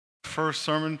first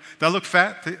sermon. Did I look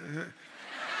fat?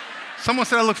 Someone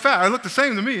said I look fat. I look the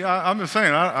same to me. I'm just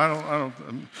saying. I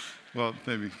don't. Well,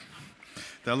 maybe.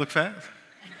 Did I look fat?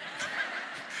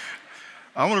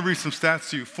 I want to read some stats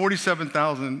to you.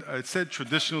 47,000. It said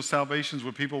traditional salvations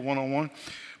with people one-on-one,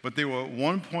 but there were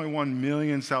 1.1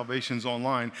 million salvations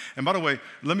online. And by the way,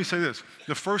 let me say this.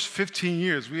 The first 15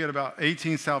 years, we had about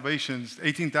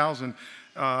 18,000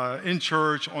 in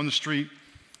church, on the street.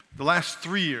 The last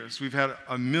 3 years, we've had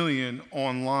 1 million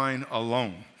online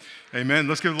alone. Amen.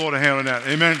 Let's give the Lord a hand on that.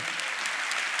 Amen.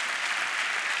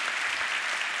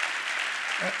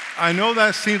 I know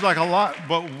that seems like a lot,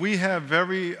 but we have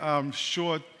very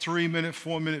short 3-minute,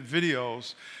 4-minute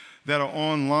videos that are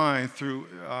online through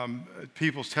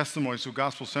people's testimonies, through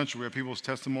Gospel Central. We have people's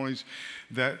testimonies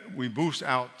that we boost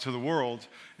out to the world,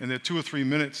 and they're 2 or 3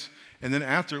 minutes, and then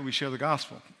after it, we share the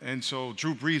gospel. And so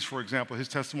Drew Brees, for example, his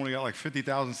testimony got like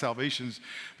 50,000 salvations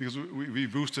because we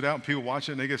boosted out, and people watch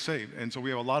it, and they get saved. And so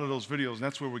we have a lot of those videos, and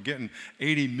that's where we're getting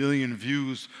 80 million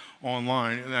views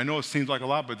online. And I know it seems like a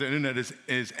lot, but the internet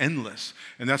is endless,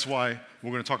 and that's why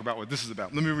we're going to talk about what this is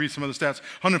about. Let me read some of the stats.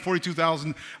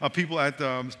 142,000 people at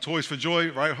Toys for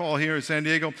Joy, Right Hall here in San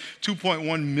Diego.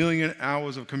 2.1 million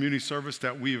hours of community service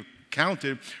that we've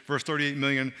counted, verse 38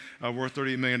 million, worth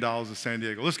 $38 million in San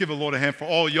Diego. Let's give the Lord a hand for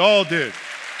all y'all did.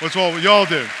 What's all y'all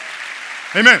did?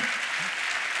 Amen.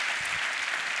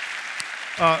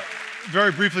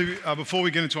 Very briefly, before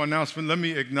we get into our announcement, let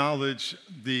me acknowledge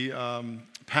the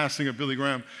passing of Billy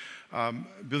Graham.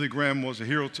 Billy Graham was a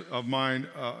hero of mine,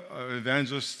 an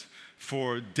evangelist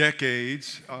for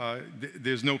decades.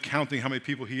 There's no counting how many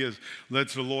people he has led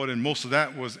to the Lord, and most of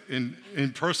that was in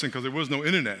person because there was no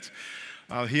internet.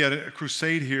 He had a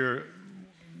crusade here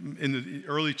in the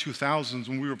early 2000s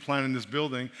when we were planning this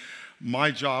building.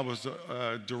 My job was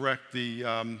to direct the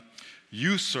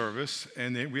youth service,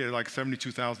 and we had like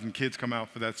 72,000 kids come out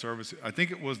for that service. I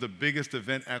think it was the biggest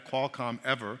event at Qualcomm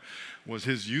ever, was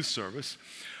his youth service.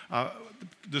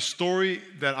 The story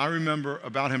that I remember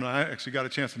about him, and I actually got a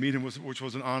chance to meet him, which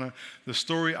was an honor. The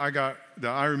story that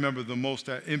I remember the most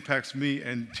that impacts me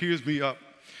and tears me up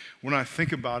when I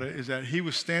think about it is that he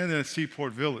was standing at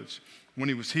Seaport Village when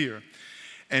he was here,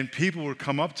 and people would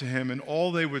come up to him, and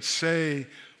all they would say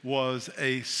was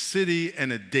a city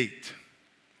and a date.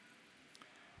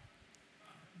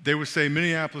 They would say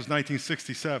Minneapolis,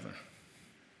 1967.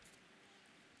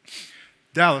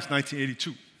 Dallas,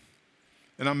 1982.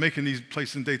 And I'm making these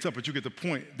places and dates up, but you get the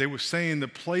point. They were saying the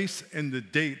place and the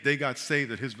date they got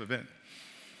saved at his event.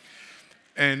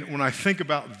 And when I think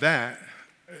about that,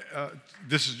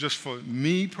 this is just for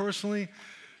me personally,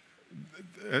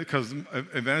 because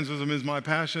evangelism is my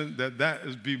passion,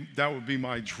 that would be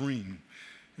my dream.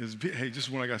 Hey, this is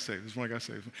when I got saved. This is when I got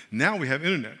saved. Now we have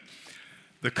internet.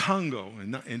 The Congo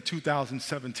in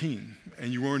 2017,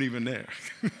 and you weren't even there.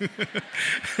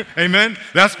 Amen?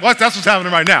 That's what's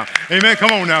happening right now. Amen?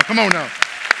 Come on now.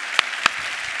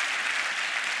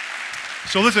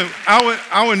 So listen,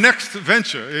 our next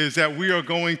venture is that we are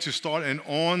going to start an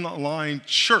online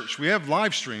church. We have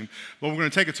live stream, but we're going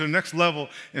to take it to the next level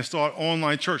and start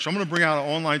online church. So I'm going to bring out an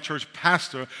online church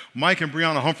pastor, Mike and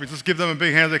Brianna Humphreys. Let's give them a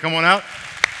big hand as they come on out.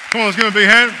 Come on, let's give them a big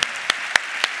hand.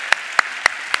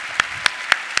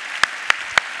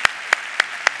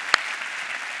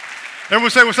 Everyone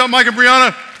say, what's up, Mike and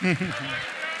Brianna?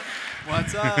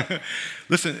 What's up?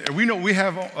 Listen, we know we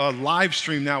have a live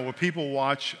stream now where people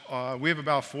watch. We have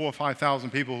about 4,000 or 5,000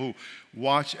 people who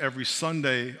watch every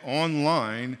Sunday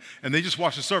online, and they just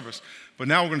watch the service. But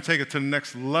now we're going to take it to the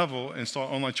next level and start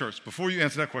online church. Before you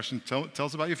answer that question, tell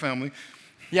us about your family.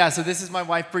 Yeah, so this is my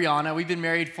wife, Brianna. We've been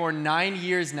married for 9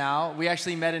 years now. We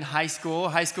actually met in high school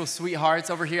sweethearts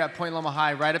over here at Point Loma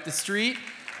High, right up the street.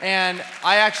 And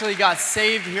I actually got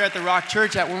saved here at the Rock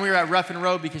Church when we were at Ruffin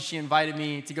Road because she invited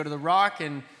me to go to the Rock.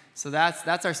 And so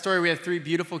that's our story. We have 3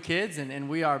 beautiful kids, and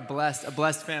we are blessed, a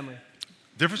blessed family.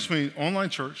 Difference between online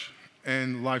church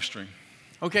and live stream.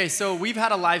 Okay, so we've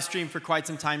had a live stream for quite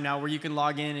some time now where you can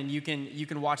log in and you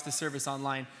can watch the service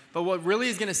online. But what really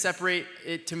is going to separate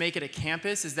it to make it a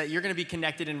campus is that you're going to be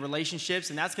connected in relationships,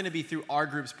 and that's going to be through our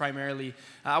groups primarily.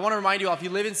 I want to remind you all, if you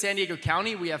live in San Diego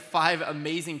County, we have 5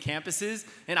 amazing campuses,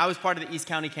 and I was part of the East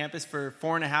County campus for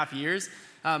 4.5 years.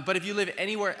 But if you live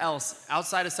anywhere else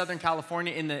outside of Southern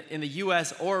California in the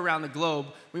U.S. or around the globe,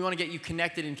 we want to get you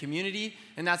connected in community,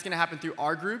 and that's going to happen through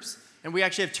our groups. And we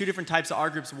actually have 2 different types of our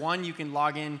groups. One, you can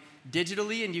log in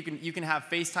digitally, and you can have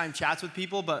FaceTime chats with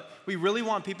people, but we really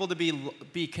want people to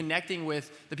be connecting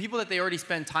with the people that they already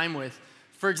spend time with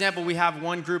For example, we have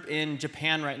one group in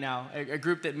Japan right now, a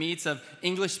group that meets of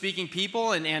English-speaking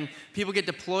people, and people get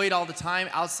deployed all the time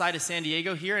outside of San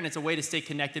Diego here, and it's a way to stay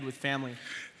connected with family.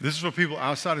 This is for people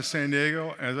outside of San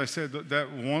Diego. As I said, that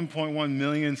 1.1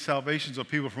 million salvations are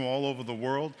people from all over the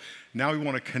world. Now we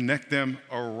want to connect them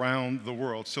around the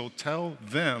world. So tell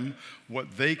them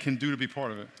what they can do to be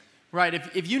part of it. Right,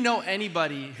 if you know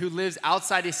anybody who lives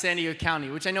outside of San Diego County,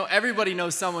 which I know everybody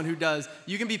knows someone who does,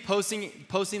 you can be posting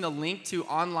the link to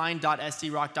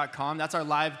online.sdrock.com. That's our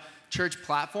live church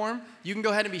platform. You can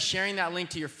go ahead and be sharing that link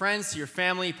to your friends, to your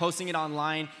family, posting it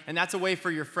online, and that's a way for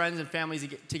your friends and families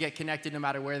to get connected no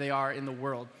matter where they are in the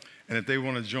world. And if they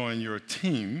want to join your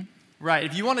team. Right,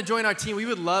 if you want to join our team,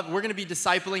 we're going to be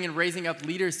discipling and raising up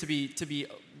leaders to be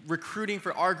recruiting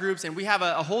for our groups, and we have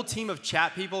a whole team of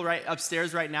chat people right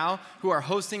upstairs right now who are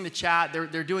hosting the chat.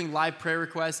 They're doing live prayer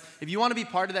requests. If you want to be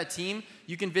part of that team,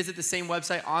 you can visit the same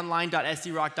website,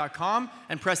 online.sdrock.com,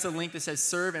 and press the link that says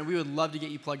serve, and we would love to get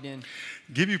you plugged in.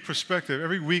 Give you perspective.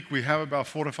 Every week we have about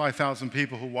 4,000 to 5,000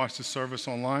 people who watch the service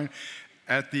online.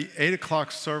 At the 8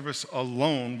 o'clock service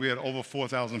alone, we had over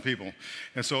 4,000 people.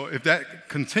 And so if that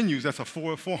continues, that's a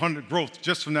 400 growth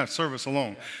just from that service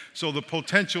alone. So the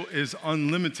potential is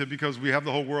unlimited because we have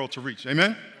the whole world to reach.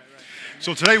 Amen?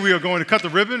 So today we are going to cut the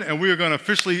ribbon, and we are going to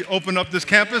officially open up this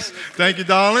campus. Thank you,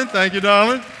 darling. Thank you,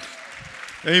 darling.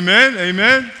 Amen.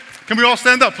 Amen. Can we all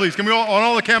stand up, please? Can we all, on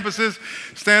all the campuses,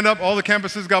 stand up, all the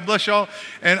campuses? God bless y'all.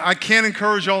 And I can't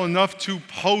encourage y'all enough to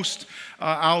post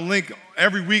our link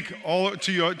every week all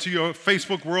to your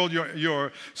Facebook world,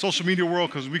 your social media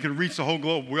world, because we can reach the whole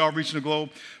globe. We are reaching the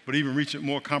globe, but even reach it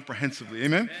more comprehensively.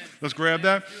 Amen? Let's grab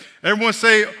that. Everyone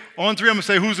say, on three, I'm going to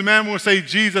say, who's the man? We're going to say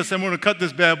Jesus, and we're going to cut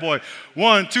this bad boy.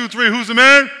 1, 2, 3, who's the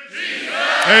man? Jesus.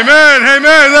 Amen,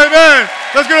 amen, amen.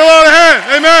 Let's get a lot of hands.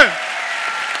 Amen.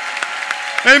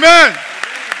 Amen.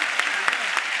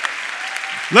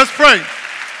 Let's pray.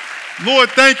 Lord,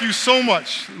 thank you so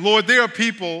much. Lord, there are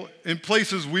people in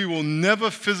places we will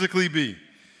never physically be,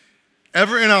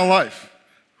 ever in our life,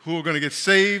 who are going to get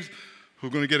saved, who are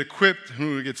going to get equipped, who are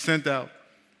going to get sent out.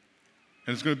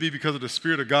 And it's going to be because of the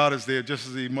Spirit of God is there just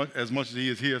as much as He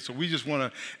is here. So we just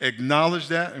want to acknowledge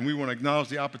that, and we want to acknowledge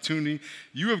the opportunity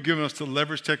you have given us to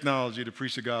leverage technology to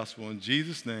preach the gospel. In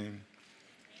Jesus' name,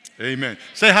 amen.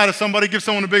 Say hi to somebody. Give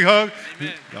someone a big hug.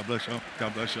 Amen. God bless y'all.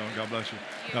 God bless y'all. God bless you.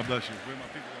 God bless you. Where my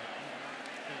people at?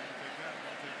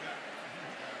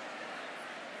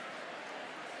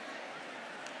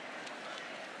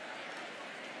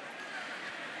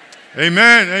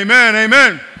 Amen, amen,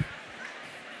 amen.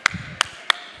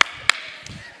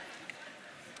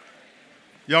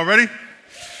 Y'all ready?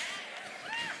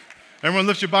 Everyone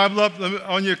lift your Bible up.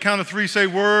 On your count of 3, say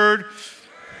word.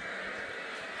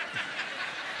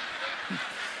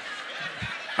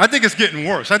 I think it's getting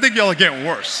worse. I think y'all are getting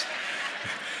worse.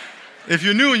 If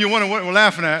you're new and you wonder what we're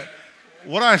laughing at,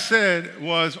 what I said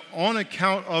was on a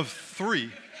count of 3,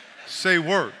 say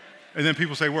word. And then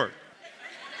people say word.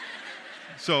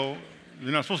 So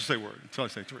you're not supposed to say word until I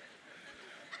say 3.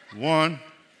 1,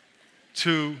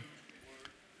 2,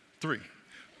 3.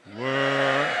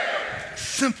 Word.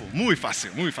 Simple. Muy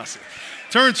fácil. Muy fácil.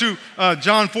 Turn to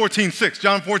John 14:6.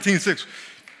 John 14:6.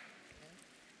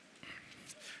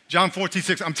 John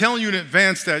 14:6. I'm telling you in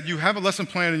advance that you have a lesson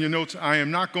plan in your notes. I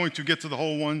am not going to get to the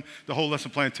whole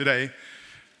lesson plan today.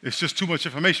 It's just too much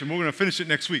information. We're going to finish it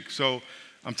next week. So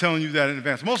I'm telling you that in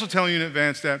advance. I'm also telling you in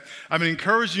advance that I've been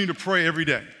encouraging you to pray every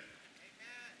day.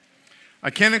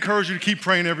 I can't encourage you to keep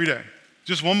praying every day.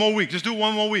 Just one more week. Just do it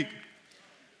one more week.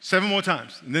 7 more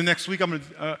times. And then next week I'm going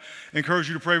to encourage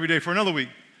you to pray every day for another week.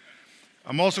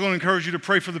 I'm also going to encourage you to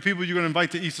pray for the people you're going to invite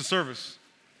to Easter service.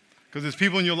 Because there's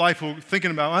people in your life who are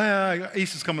thinking about,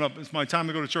 Easter's coming up. It's my time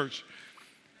to go to church.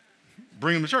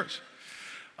 Bring them to church.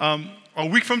 A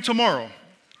week from tomorrow,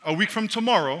 I'm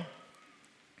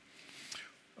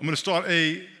going to start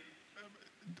a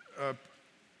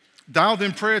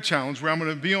dialed-in prayer challenge where I'm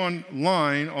going to be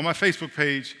online on my Facebook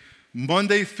page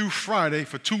Monday through Friday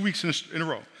for 2 weeks in a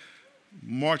row.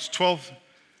 March 12th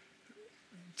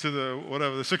to the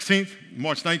 16th,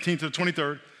 March 19th to the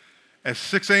 23rd at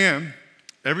 6 a.m.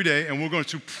 every day, and we're going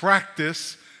to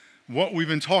practice what we've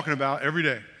been talking about every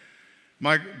day.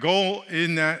 My goal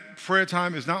in that prayer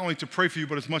time is not only to pray for you,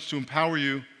 but as much to empower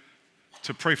you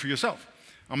to pray for yourself.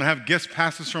 I'm going to have guest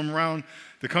pastors from around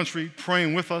the country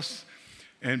praying with us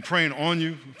and praying on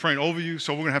you, praying over you.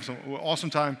 So we're going to have some awesome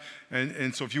time.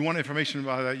 And so if you want information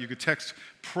about that, you could text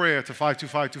prayer to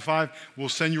 52525. We'll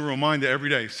send you a reminder every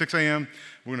day. 6 a.m.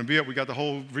 We're going to be up. We got the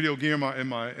whole video gear in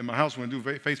my house. We're going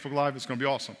to do Facebook Live. It's going to be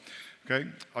awesome. Okay?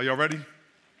 Are y'all ready?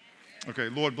 Okay.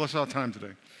 Lord, bless our time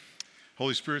today.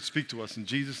 Holy Spirit, speak to us in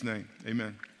Jesus' name.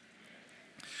 Amen.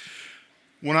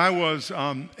 When I was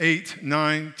 8,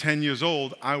 9, 10 years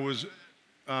old, I was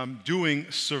doing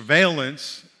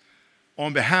surveillance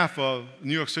on behalf of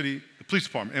New York City Police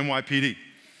Department, NYPD.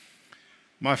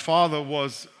 My father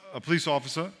was a police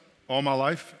officer all my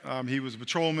life. He was a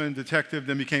patrolman, detective,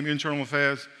 then became internal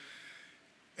affairs.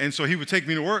 And so he would take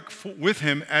me to work with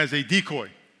him as a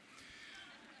decoy.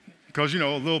 Because, a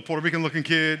little Puerto Rican looking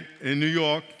kid in New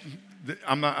York,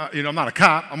 I'm not a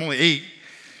cop, I'm only 8.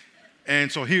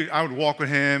 And so I would walk with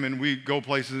him and we'd go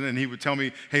places and he would tell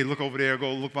me, hey, look over there,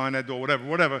 go look behind that door,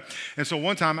 whatever. And so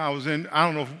one time I was in, I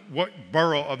don't know what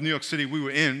borough of New York City we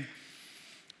were in,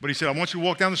 but he said, I want you to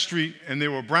walk down the street, and there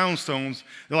were brownstones.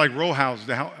 They're like row houses.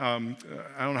 I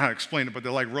don't know how to explain it, but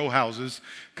they're like row houses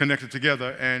connected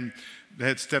together, and they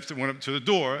had steps that went up to the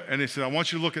door. And they said, I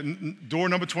want you to look at door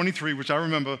number 23, which I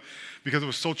remember because it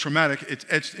was so traumatic. It's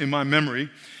etched in my memory.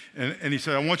 And he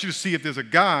said, I want you to see if there's a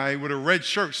guy with a red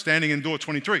shirt standing in door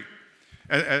 23,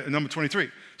 at number 23.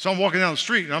 So I'm walking down the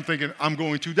street, and I'm thinking, I'm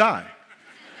going to die.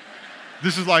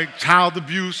 This is like child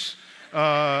abuse,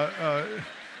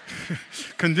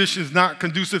 conditions not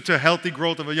conducive to healthy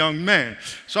growth of a young man.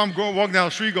 So I'm walking down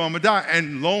the street going, I'm going to die.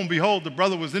 And lo and behold, the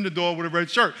brother was in the door with a red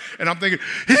shirt. And I'm thinking,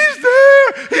 he's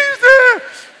there, he's there.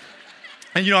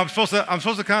 And, I'm supposed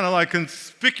to kind of like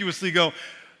conspicuously go,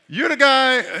 you're the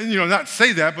guy, and, not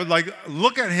say that, but like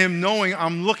look at him knowing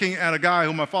I'm looking at a guy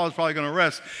who my father's probably going to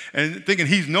arrest and thinking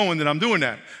he's knowing that I'm doing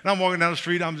that. And I'm walking down the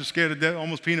street, I'm just scared to death,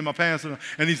 almost peeing in my pants,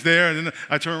 and he's there. And then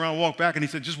I turn around and walk back, and he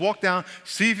said, just walk down,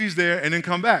 see if he's there, and then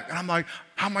come back. And I'm like,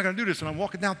 how am I going to do this? And I'm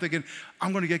walking down thinking,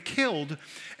 I'm going to get killed.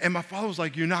 And my father was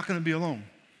like, you're not going to be alone.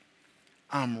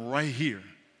 I'm right here.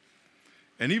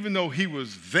 And even though he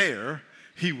was there,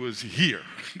 he was here.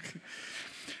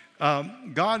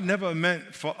 God never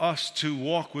meant for us to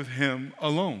walk with him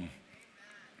alone.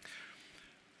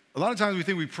 A lot of times we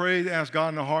think we pray to ask God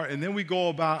in the heart, and then we go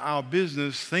about our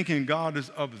business thinking God is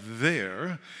up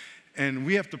there, and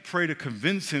we have to pray to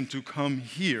convince him to come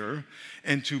here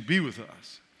and to be with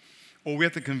us. Or we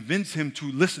have to convince him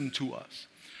to listen to us.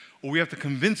 Or we have to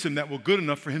convince him that we're good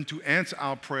enough for him to answer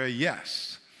our prayer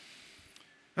yes.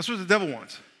 That's what the devil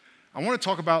wants. I want to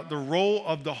talk about the role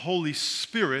of the Holy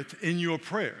Spirit in your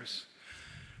prayers,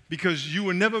 because you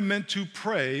were never meant to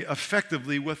pray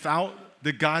effectively without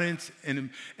the guidance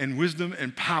and wisdom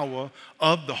and power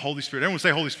of the Holy Spirit. Everyone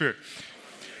say Holy Spirit.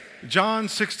 John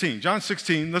 16,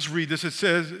 let's read this. It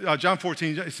says, John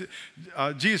 14,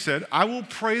 Jesus said, I will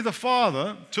pray to the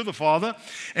Father,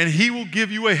 and he will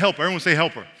give you a helper. Everyone say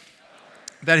helper.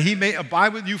 That he may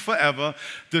abide with you forever,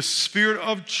 the Spirit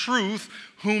of truth,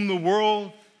 whom the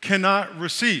world cannot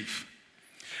receive,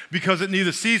 because it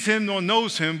neither sees him nor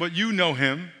knows him, but you know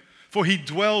him, for he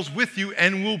dwells with you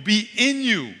and will be in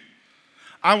you.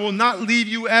 I will not leave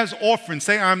you as orphans.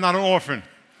 Say, I'm not an orphan.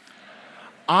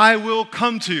 I will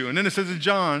come to you. And then it says in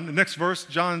John, the next verse,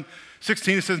 John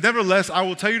 16, it says, nevertheless, I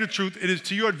will tell you the truth. It is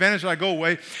to your advantage that I go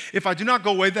away. If I do not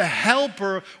go away, the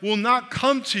helper will not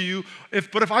come to you.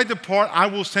 But if I depart, I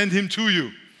will send him to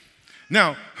you.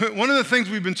 Now, one of the things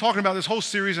we've been talking about this whole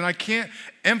series, and I can't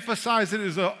emphasize it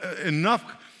enough,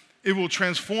 it will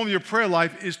transform your prayer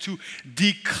life, is to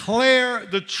declare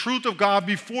the truth of God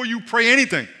before you pray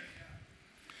anything.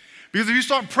 Because if you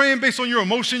start praying based on your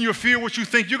emotion, your fear, what you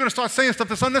think, you're going to start saying stuff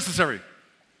that's unnecessary.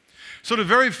 So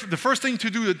the first thing to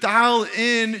do to dial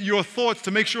in your thoughts,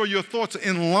 to make sure your thoughts are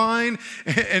in line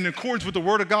and in accordance with the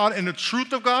Word of God and the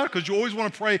truth of God, because you always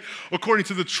want to pray according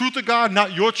to the truth of God,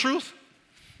 not your truth.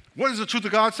 What does the truth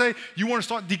of God say? You want to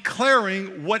start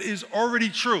declaring what is already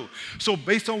true. So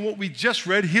based on what we just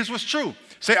read, here's what's true.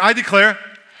 Say, I declare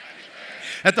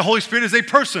that the Holy Spirit is a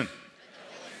person.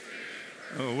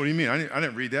 Oh, what do you mean? I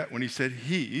didn't read that when he said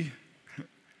he.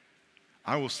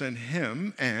 I will send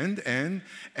him, and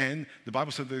the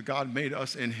Bible said that God made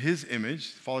us in his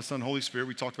image, Father, Son, Holy Spirit.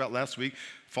 We talked about last week,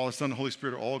 Father, Son, Holy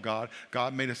Spirit are all God.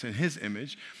 God made us in his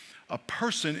image. A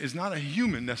person is not a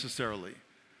human necessarily.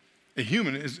 A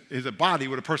human is a body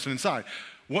with a person inside.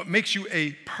 What makes you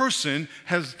a person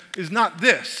is not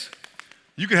this.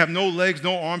 You can have no legs,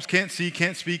 no arms, can't see,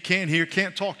 can't speak, can't hear,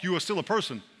 can't talk. You are still a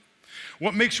person.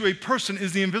 What makes you a person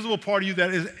is the invisible part of you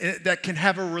that can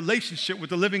have a relationship with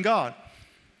the living God.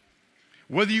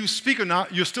 Whether you speak or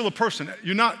not, you're still a person.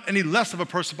 You're not any less of a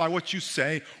person by what you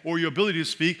say or your ability to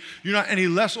speak. You're not any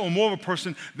less or more of a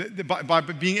person by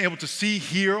being able to see,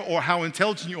 hear, or how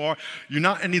intelligent you are. You're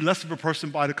not any less of a person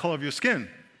by the color of your skin.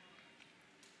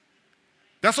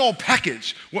 That's all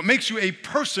packaged. What makes you a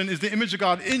person is the image of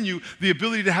God in you, the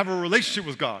ability to have a relationship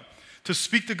with God, to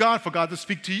speak to God, for God to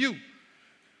speak to you.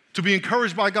 to be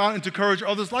encouraged by God and to encourage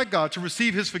others like God, to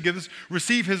receive his forgiveness,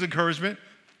 receive his encouragement,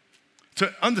 to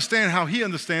understand how he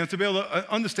understands, to be able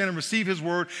to understand and receive his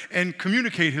word and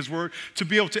communicate his word, to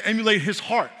be able to emulate his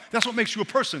heart. That's what makes you a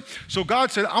person. So God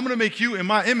said, I'm going to make you in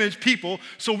my image people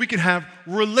so we can have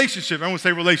relationship. I want to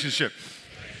say relationship.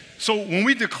 So when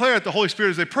we declare that the Holy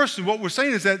Spirit is a person, what we're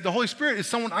saying is that the Holy Spirit is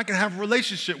someone I can have a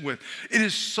relationship with. It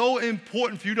is so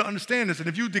important for you to understand this. And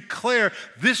if you declare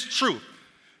this truth,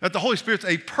 that the Holy Spirit's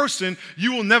a person,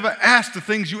 you will never ask the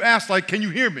things you ask, like, can you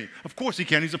hear me? Of course he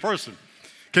can. He's a person.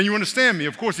 Can you understand me?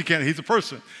 Of course he can. He's a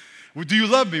person. Well, do you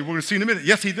love me? We're going to see in a minute.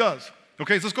 Yes, he does.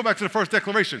 Okay, so let's go back to the first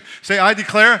declaration. Say, I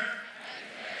declare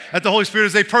that the Holy Spirit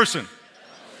is a person,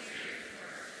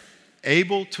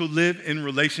 able to live in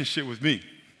relationship with me.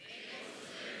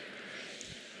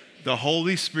 The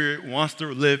Holy Spirit wants to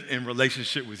live in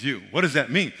relationship with you. What does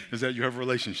that mean? Is that you have a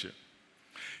relationship.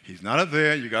 He's not up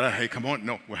there. You got to, hey, come on.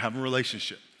 No, we're having a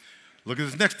relationship. Look at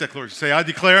this next declaration. Say, I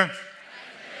declare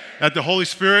that the Holy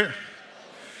Spirit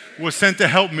was sent to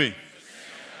help me.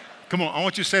 Come on, I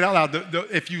want you to say it out loud.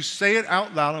 If you say it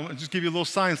out loud, I'm going to just give you a little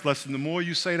science lesson. The more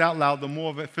you say it out loud, the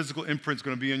more of a physical imprint is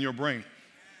going to be in your brain.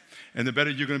 And the better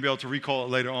you're going to be able to recall it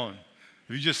later on.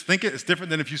 If you just think it, it's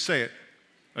different than if you say it.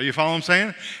 Are you following what I'm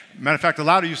saying? Matter of fact, the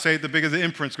louder you say it, the bigger the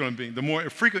imprint's going to be. The more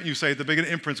frequent you say it, the bigger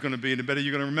the imprint's going to be, and the better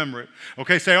you're going to remember it.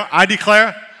 Okay, say, I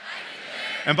declare.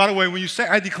 And by the way, when you say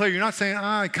I declare, you're not saying,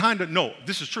 I kind of. No,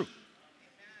 this is true.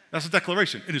 That's a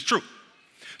declaration. It is true.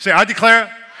 Say, I declare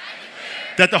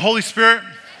that the Holy Spirit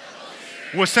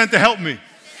was sent to help me.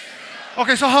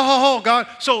 Okay, so God.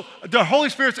 So the Holy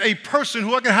Spirit's a person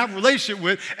who I can have a relationship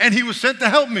with, and he was sent to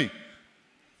help me.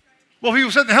 Well, if he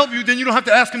was sent to help you, then you don't have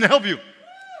to ask him to help you.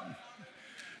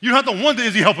 You don't have to wonder,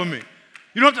 is he helping me?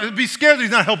 You don't have to be scared that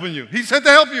he's not helping you. He's sent to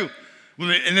help you.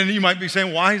 Well, and then you might be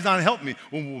saying, why he's not helping me?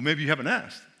 Well, maybe you haven't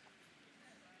asked.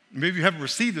 Maybe you haven't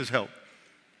received his help.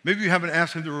 Maybe you haven't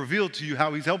asked him to reveal to you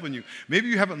how he's helping you. Maybe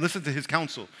you haven't listened to his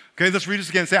counsel. Okay, let's read this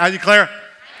again. Say, I declare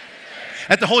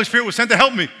that the Holy Spirit was sent to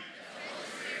help me.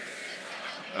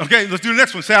 Okay, let's do the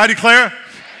next one. Say, I declare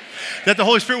that the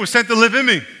Holy Spirit was sent to live in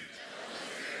me.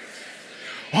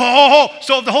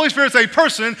 So if the Holy Spirit's a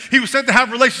person, he was sent to have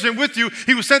a relationship with you,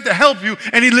 he was sent to help you,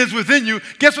 and he lives within you.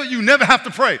 Guess what? You never have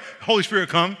to pray. Holy Spirit,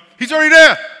 come. He's already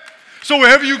there. So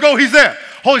wherever you go, he's there.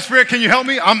 Holy Spirit, can you help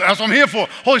me? That's what I'm here for.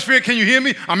 Holy Spirit, can you hear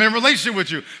me? I'm in a relationship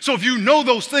with you. So if you know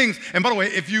those things, and by the way,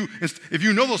 if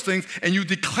you know those things and you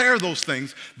declare those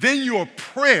things, then your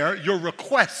prayer, your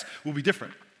requests will be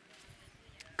different.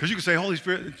 Because you can say, Holy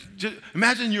Spirit,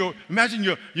 imagine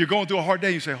you're going through a hard day.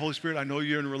 You say, Holy Spirit, I know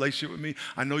you're in a relationship with me.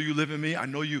 I know you live in me. I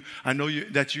know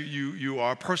that you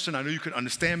are a person. I know you can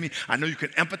understand me. I know you can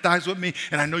empathize with me.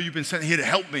 And I know you've been sent here to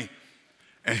help me.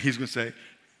 And he's going to say,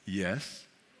 yes.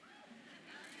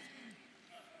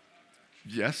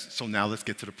 Yes. So now let's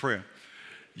get to the prayer.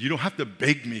 You don't have to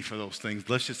beg me for those things.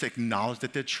 Let's just acknowledge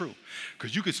that they're true.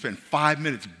 Because you could spend 5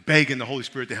 minutes begging the Holy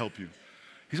Spirit to help you.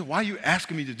 He said, why are you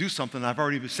asking me to do something I've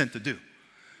already been sent to do?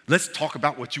 Let's talk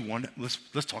about what you want.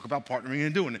 Let's talk about partnering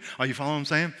and doing it. Are you following what I'm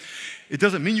saying? It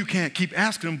doesn't mean you can't keep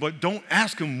asking him, but don't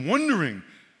ask him wondering,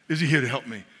 is he here to help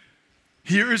me?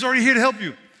 He is already here to help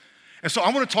you. And so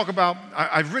I want to talk about,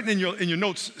 I've written in your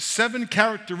notes 7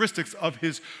 characteristics of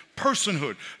his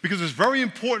personhood, because it's very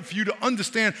important for you to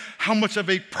understand how much of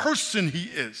a person he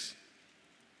is.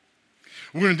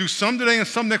 We're going to do some today and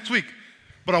some next week,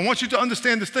 but I want you to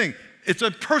understand this thing. It's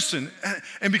a person,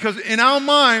 and because in our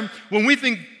mind, when we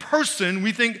think person,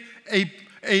 we think a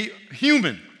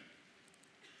human.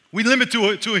 We limit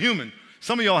to a human.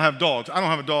 Some of y'all have dogs. I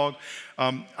don't have a dog.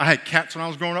 I had cats when I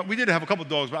was growing up. We did have a couple of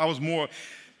dogs, but I was more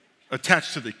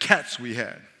attached to the cats we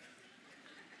had.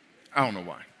 I don't know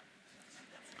why.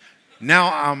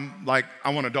 Now I'm like,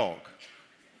 I want a dog,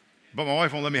 but my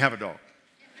wife won't let me have a dog.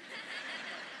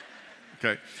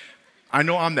 Okay. I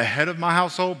know I'm the head of my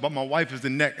household, but my wife is the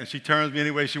neck, and she turns me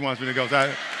any way she wants me to go.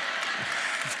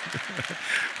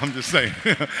 I'm just saying.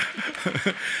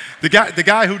 The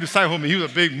guy who discipled me, he was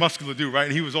a big, muscular dude, right?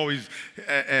 And he was always,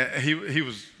 he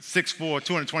was 6'4",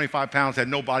 225 pounds, had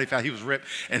no body fat. He was ripped,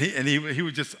 and he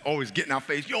was just always getting our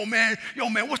face. Yo, man,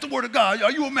 what's the word of God?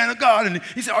 Are you a man of God? And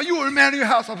he said, are you a man of your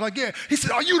house? I was like, yeah. He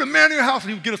said, are you the man of your house?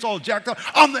 And he would get us all jacked up.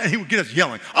 And he would get us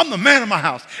yelling, I'm the man of my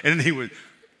house. And then he would,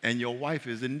 and your wife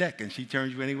is the neck, and she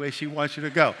turns you any way she wants you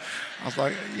to go. I was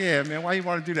like, yeah, man, why you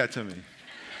want to do that to me?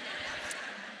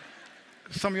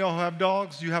 Some of y'all who have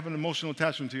dogs, you have an emotional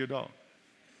attachment to your dog.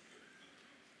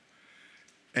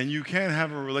 And you can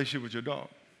have a relationship with your dog.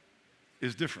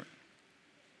 It's different.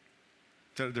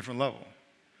 It's at a different level.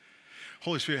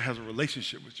 Holy Spirit has a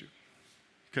relationship with you,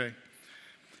 okay?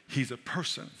 He's a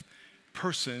person.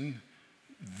 person,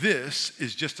 this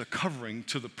is just a covering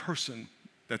to the person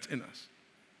that's in us.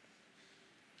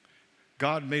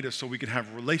 God made us so we can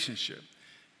have a relationship.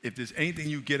 If there's anything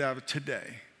you get out of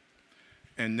today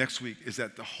and next week, is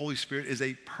that the Holy Spirit is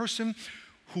a person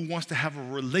who wants to have a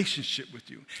relationship with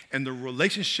you. And the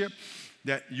relationship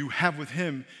that you have with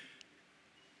him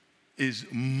is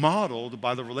modeled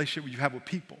by the relationship you have with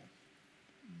people.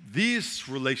 This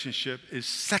relationship is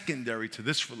secondary to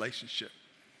this relationship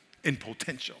in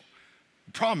potential.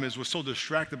 The problem is we're so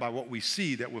distracted by what we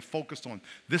see that we're focused on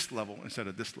this level instead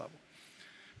of this level.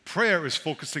 Prayer is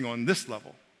focusing on this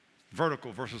level,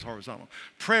 vertical versus horizontal.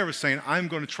 Prayer is saying, I'm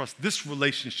going to trust this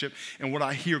relationship and what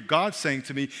I hear God saying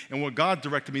to me and what God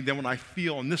directed me than what I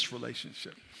feel in this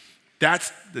relationship.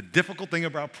 That's the difficult thing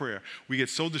about prayer. We get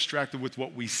so distracted with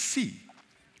what we see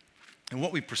and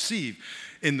what we perceive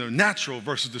in the natural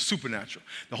versus the supernatural.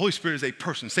 The Holy Spirit is a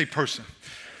person. Say person.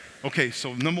 Okay,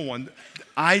 so number one,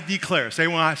 I declare. Say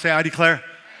when I say I declare.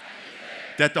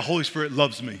 That the Holy Spirit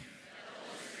loves me.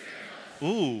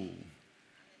 Ooh.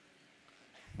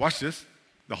 Watch this.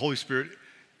 The Holy Spirit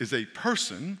is a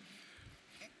person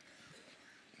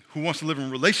who wants to live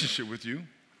in relationship with you,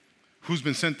 who's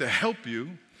been sent to help you,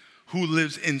 who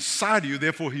lives inside of you,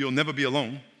 therefore you'll never be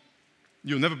alone.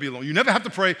 You'll never be alone. You never have to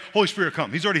pray, Holy Spirit,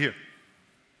 come. He's already here.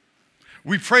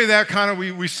 We pray that kind of,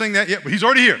 we sing that, yeah, but he's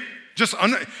already here.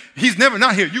 He's never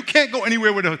not here. You can't go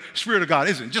anywhere where the Spirit of God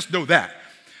isn't. Just know that.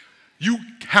 You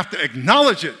have to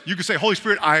acknowledge it. You can say, Holy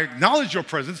Spirit, I acknowledge your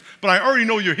presence, but I already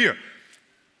know you're here.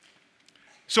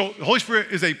 So the Holy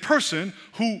Spirit is a person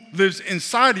who lives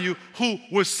inside of you, who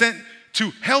was sent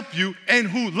to help you, and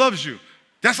who loves you.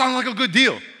 That sounds like a good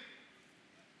deal.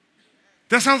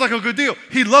 That sounds like a good deal.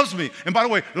 He loves me. And by the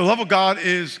way, the love of God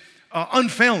is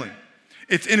unfailing.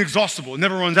 It's inexhaustible. It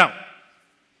never runs out.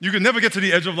 You can never get to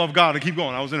the edge of love of God and keep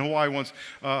going. I was in Hawaii once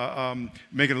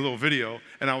making a little video,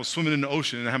 and I was swimming in the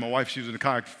ocean, and I had my wife, she was in the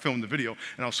kayak, filming the video,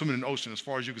 and I was swimming in the ocean as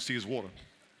far as you could see is water.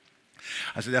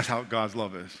 I said, that's how God's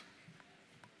love is.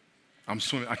 I'm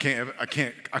swimming. I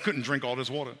couldn't drink all this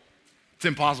water. It's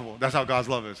impossible. That's how God's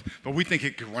love is. But we think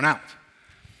it could run out.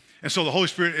 And so the Holy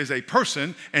Spirit is a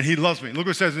person, and he loves me. Look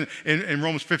what it says in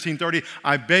Romans 15:30.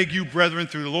 I beg you, brethren,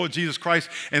 through the Lord Jesus Christ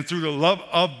and through the love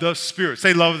of the Spirit.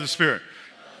 Say love of the Spirit.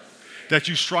 That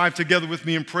you strive together with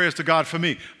me in prayers to God for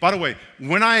me. By the way,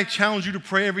 when I challenge you to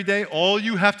pray every day, all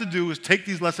you have to do is take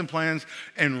these lesson plans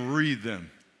and read them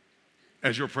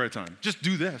as your prayer time. Just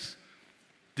do this.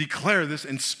 Declare this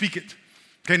and speak it.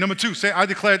 Okay, number 2, say, I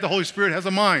declare that the Holy Spirit has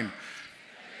a mind.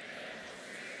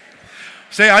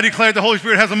 Say, I declare that the Holy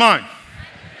Spirit has a mind.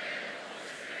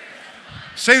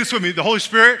 Say this with me. The Holy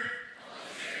Spirit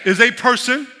is a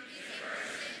person,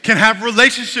 can have a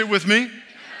relationship with me,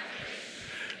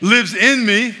 lives in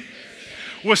me,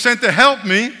 was sent to help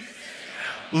me,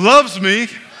 loves me,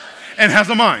 and has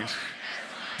a mind.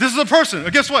 This is a person.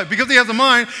 And guess what? Because he has a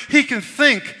mind, he can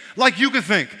think like you can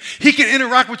think. He can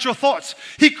interact with your thoughts.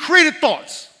 He created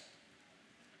thoughts.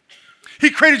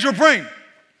 He created your brain.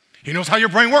 He knows how your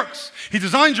brain works. He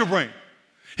designed your brain.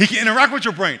 He can interact with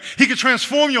your brain. He can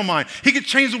transform your mind. He can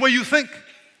change the way you think.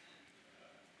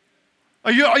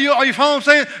 Are you following what I'm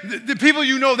saying? The people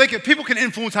you know, people can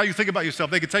influence how you think about yourself.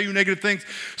 They can tell you negative things.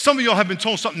 Some of y'all have been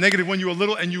told something negative when you were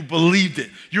little and you believed it.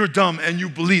 You're dumb and you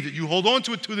believed it. You hold on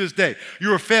to it to this day.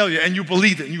 You're a failure and you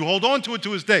believed it and you hold on to it to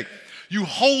this day. You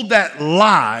hold that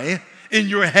lie in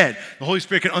your head. The Holy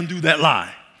Spirit can undo that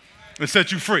lie and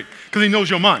set you free because he knows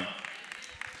your mind.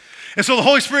 And so the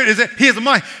Holy Spirit, he has a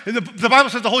mind. The Bible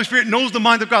says the Holy Spirit knows the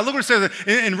mind of God. Look what it says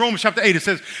in Romans chapter 8. It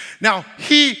says, now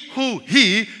he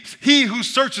who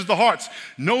searches the hearts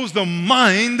knows the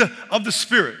mind of the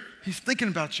Spirit. He's thinking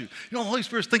about you. You know the Holy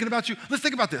Spirit's thinking about you? Let's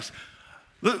think about this.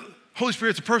 Holy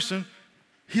Spirit's a person.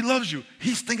 He loves you.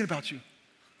 He's thinking about you.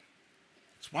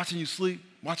 He's watching you sleep,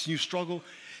 watching you struggle.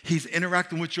 He's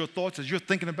interacting with your thoughts as you're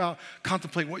thinking about,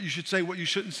 contemplating what you should say, what you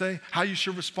shouldn't say, how you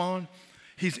should respond.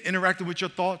 He's interacting with your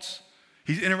thoughts.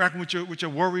 He's interacting with your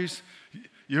worries,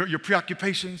 your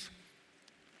preoccupations.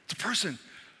 It's a person.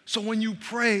 So when you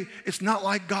pray, it's not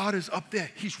like God is up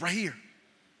there. He's right here.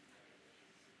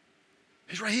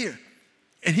 He's right here.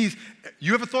 And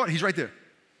you have a thought, he's right there.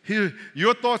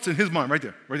 Your thoughts and his mind, right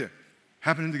there,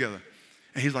 happening together.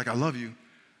 And he's like, I love you.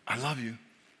 I love you.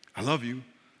 I love you.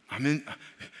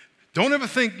 Don't ever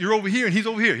think you're over here and he's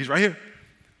over here. He's right here.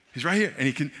 He's right here.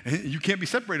 And you can't be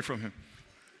separated from him.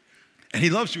 And he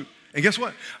loves you. And guess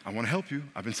what? I want to help you.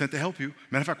 I've been sent to help you.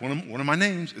 Matter of fact, one of my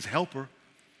names is Helper.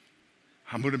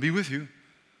 I'm going to be with you.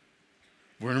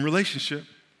 We're in a relationship.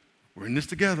 We're in this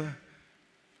together.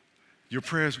 Your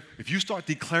prayers, if you start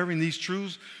declaring these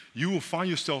truths, you will find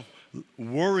yourself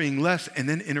worrying less, and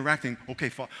then interacting.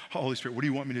 Okay, Holy Spirit, what do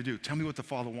you want me to do? Tell me what the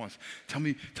Father wants. Tell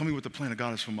me what the plan of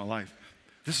God is for my life.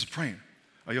 This is praying.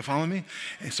 Are you following me?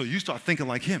 And so you start thinking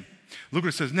like him. Look what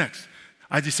it says next.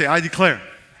 I declare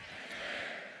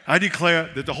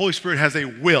that the Holy Spirit has a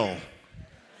will.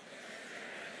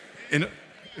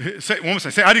 Say one more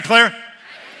time. Say, I declare.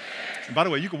 And by the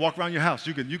way, you can walk around your house.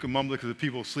 You can mumble it because the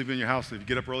people sleep in your house. If you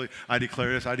get up early, I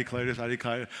declare this, I declare this,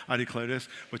 I declare this.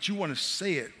 But you want to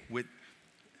say it with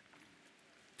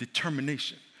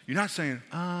determination. You're not saying,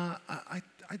 I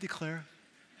declare.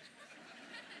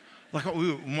 Like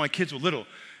when my kids were little,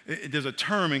 there's a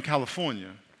term in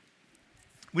California.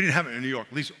 We didn't have it in New York.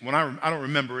 At least I don't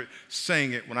remember it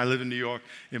saying it when I lived in New York.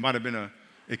 It might have been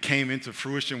it came into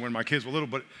fruition when my kids were little,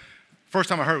 but first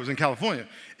time I heard it was in California.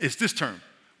 It's this term.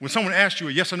 When someone asks you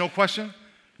a yes or no question,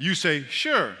 you say,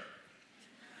 sure.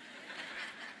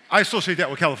 I associate that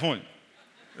with California.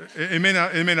 It may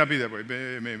not be that way.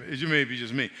 It may be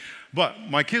just me. But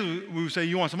my kids would say,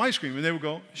 you want some ice cream? And they would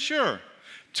go, sure.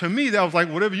 To me, that was like,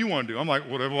 whatever you want to do. I'm like,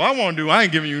 whatever I want to do, I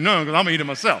ain't giving you none because I'm going to eat it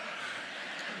myself.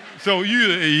 So you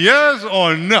either yes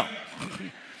or no.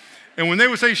 And when they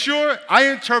would say sure, I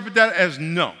interpret that as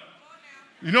no.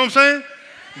 You know what I'm saying?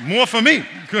 More for me.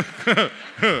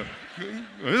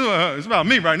 It's about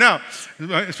me right now.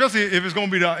 Especially if it's going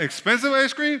to be the expensive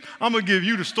ice cream, I'm going to give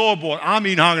you the store-bought. I'm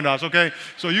eating Haagen-Dazs, okay?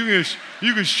 So you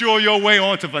can shore your way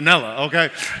onto vanilla, okay?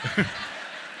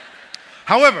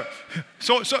 However,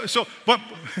 but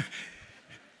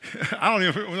I don't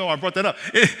even know I brought that up.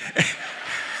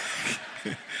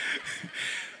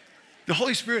 The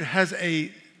Holy Spirit has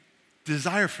a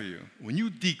desire for you. When you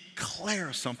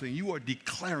declare something, you are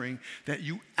declaring that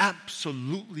you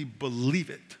absolutely believe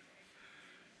it.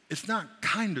 It's not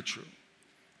kind of true.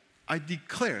 I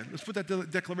declare. Let's put that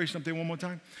declaration up there one more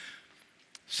time.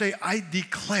 Say, I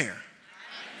declare.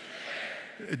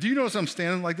 Do you notice I'm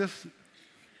standing like this?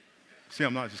 See,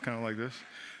 I'm not just kind of like this.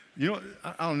 You know,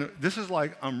 I don't know. This is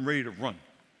like I'm ready to run.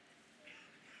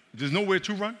 There's nowhere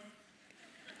to run.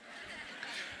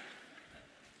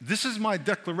 This is my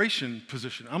declaration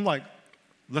position. I'm like,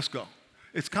 let's go.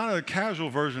 It's kind of a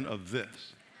casual version of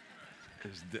this.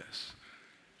 Is this.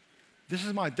 This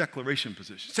is my declaration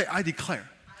position. Say, I declare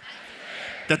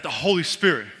that the Holy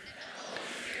Spirit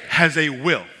has a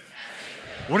will.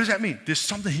 What does that mean? There's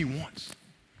something he wants.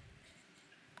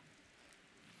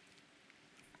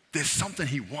 There's something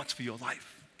he wants for your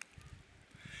life.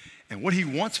 And what he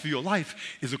wants for your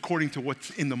life is according to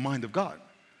what's in the mind of God,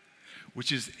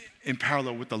 which is in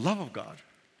parallel with the love of God.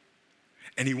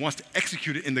 And he wants to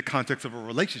execute it in the context of a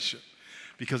relationship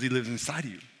because he lives inside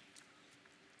of you.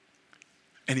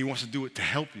 And he wants to do it to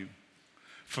help you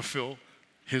fulfill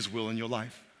his will in your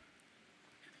life.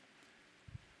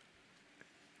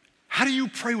 How do you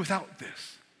pray without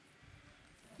this?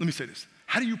 Let me say this.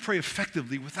 How do you pray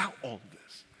effectively without all of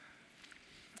this?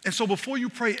 And so before you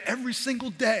pray every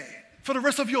single day, for the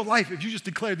rest of your life, if you just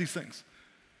declare these things,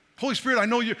 Holy Spirit, I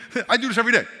know you. I do this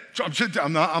every day.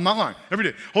 I'm not lying. Every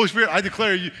day. Holy Spirit, I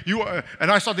declare you are,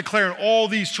 and I start declaring all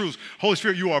these truths. Holy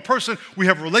Spirit, you are a person. We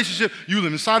have a relationship. You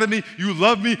live inside of me. You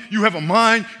love me. You have a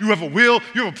mind. You have a will.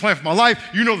 You have a plan for my life.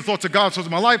 You know the thoughts of God, thoughts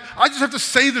of my life. I just have to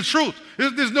say the truth.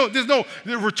 There's no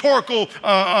rhetorical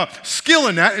skill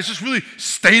in that. It's just really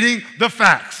stating the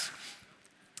facts.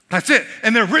 That's it.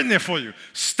 And they're written there for you.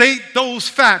 State those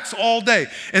facts all day.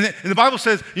 And the Bible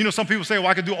says, you know, some people say, well,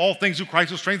 I can do all things through Christ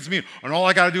who strengthens me. And all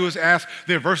I got to do is ask.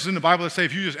 There are verses in the Bible that say,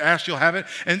 if you just ask, you'll have it.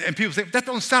 And people say, that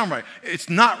doesn't sound right. It's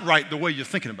not right the way you're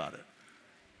thinking about it.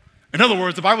 In other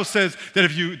words, the Bible says that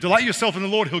if you delight yourself in the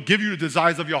Lord, he'll give you the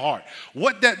desires of your heart.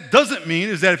 What that doesn't mean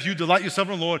is that if you delight yourself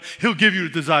in the Lord, he'll give you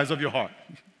the desires of your heart.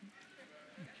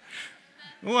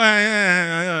 Well,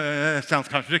 that sounds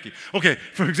contradictory. Okay,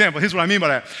 for example, here's what I mean by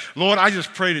that. Lord, I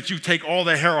just pray that you take all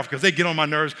their hair off because they get on my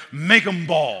nerves. Make them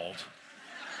bald.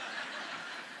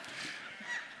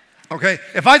 Okay,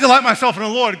 if I delight myself in the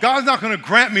Lord, God's not going to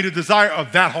grant me the desire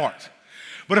of that heart.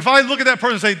 But if I look at that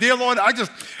person and say, dear Lord,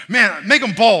 make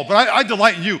them bald, but I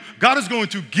delight in you. God is going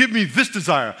to give me this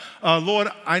desire. Lord,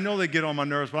 I know they get on my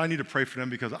nerves, but I need to pray for them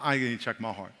because I need to check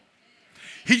my heart.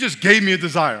 He just gave me a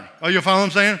desire. Are you following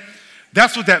what I'm saying?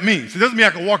 That's what that means. It doesn't mean I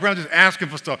can walk around just asking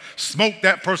for stuff. Smoke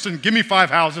that person, give me 5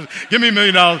 houses, give me $1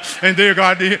 million, and dear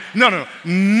God, no,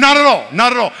 not at all,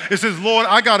 not at all. It says, Lord,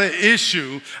 I got an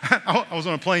issue. I was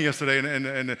on a plane yesterday,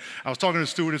 and I was talking to the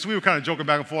stewardess. We were kind of joking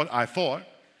back and forth. I thought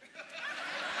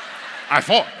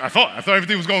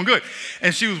everything was going good.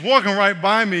 And she was walking right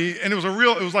by me, and it was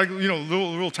like, you know,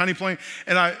 little tiny plane.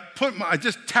 And I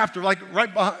just tapped her like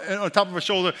right behind, on top of her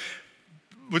shoulder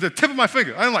with the tip of my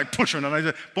finger. I didn't like push her, and I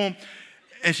just, boom.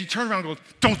 And she turned around and goes,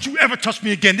 don't you ever touch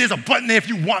me again. There's a button there if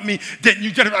you want me. Then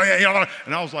you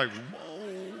and I was like,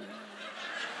 whoa.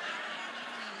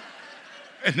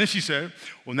 And then she said,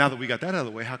 well, now that we got that out of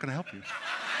the way, how can I help you?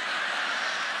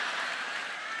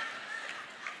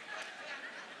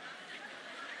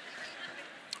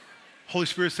 Holy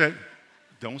Spirit said,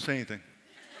 don't say anything.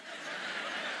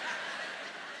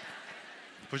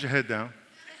 Put your head down,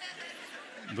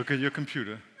 look at your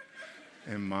computer,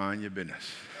 and mind your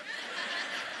business.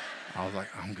 I was like,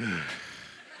 I'm good.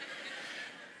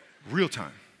 Real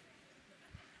time.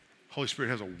 Holy Spirit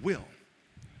has a will.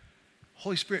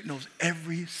 Holy Spirit knows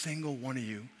every single one of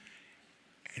you,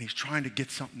 and he's trying to get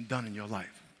something done in your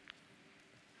life.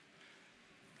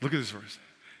 Look at this verse.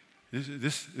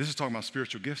 This is talking about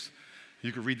spiritual gifts.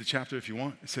 You can read the chapter if you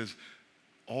want. It says,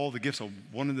 all the gifts are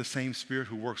one and the same Spirit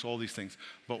who works all these things,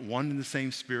 but one and the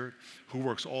same Spirit who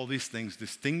works all these things,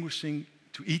 distinguishing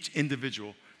to each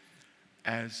individual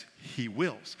as he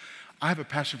wills. I have a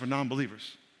passion for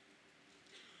non-believers.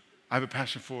 I have a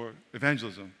passion for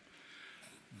evangelism.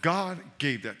 God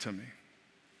gave that to me.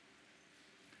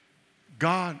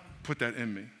 God put that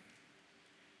in me.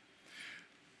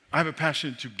 I have a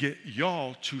passion to get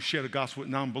y'all to share the gospel with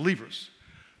non-believers.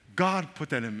 God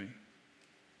put that in me.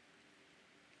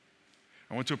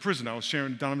 I went to a prison. I was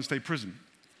sharing Donovan State Prison.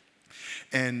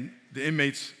 And the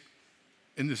inmates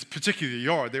in this particular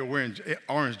yard, they were wearing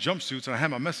orange jumpsuits, and I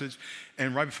had my message.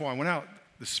 And right before I went out,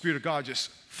 the Spirit of God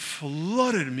just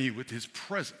flooded me with his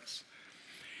presence.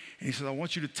 And he said, I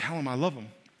want you to tell him I love him.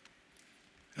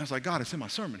 And I was like, God, it's in my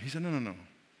sermon. He said, no.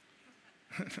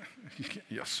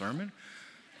 Your sermon?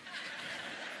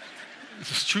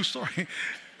 It's a true story.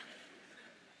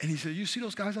 And he said, you see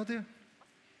those guys out there?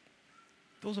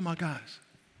 Those are my guys.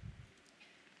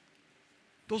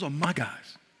 Those are my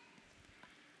guys.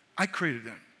 I created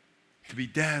them to be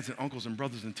dads and uncles and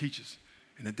brothers and teachers,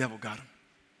 and the devil got them.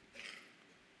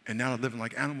 And now they're living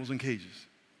like animals in cages.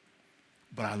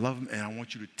 But I love them, and I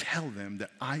want you to tell them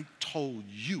that I told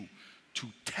you to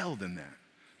tell them that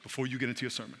before you get into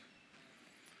your sermon.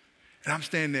 And I'm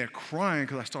standing there crying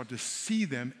because I start to see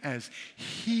them as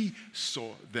he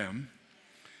saw them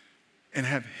and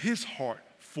have his heart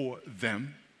for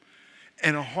them,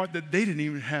 and a heart that they didn't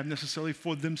even have necessarily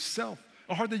for themselves,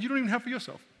 a heart that you don't even have for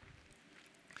yourself.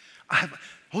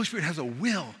 Holy Spirit has a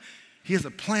will. He has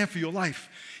a plan for your life.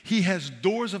 He has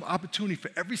doors of opportunity for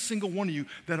every single one of you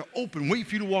that are open, waiting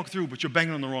for you to walk through, but you're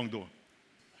banging on the wrong door.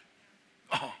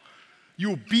 Oh,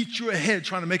 you'll beat your head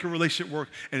trying to make a relationship work,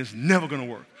 and it's never going to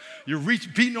work. You're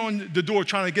beating on the door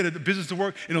trying to get the business to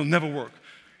work, and it'll never work.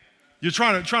 You're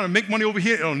trying to make money over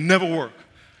here, it'll never work.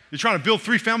 You're trying to build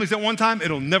 3 families at one time,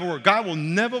 it'll never work. God will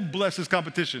never bless his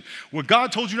competition. When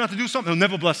God told you not to do something, he'll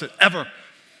never bless it, ever.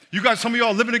 You guys, some of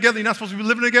y'all living together, you're not supposed to be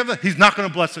living together, he's not going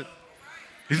to bless it.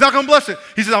 He's not going to bless it.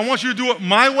 He says, I want you to do it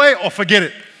my way or forget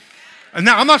it. And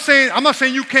now, I'm not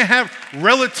saying you can't have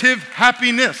relative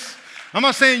happiness. I'm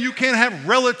not saying you can't have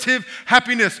relative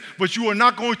happiness, but you are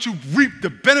not going to reap the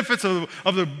benefits of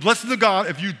the blessings of God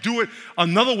if you do it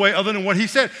another way other than what he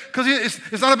said. Because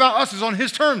it's not about us, it's on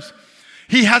his terms.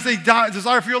 He has a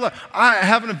desire for your life. I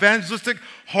have an evangelistic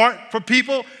heart for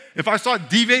people. If I start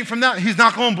deviating from that, he's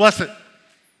not going to bless it.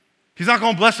 He's not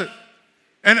going to bless it.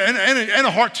 And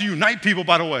a heart to unite people,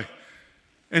 by the way,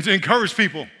 and to encourage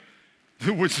people.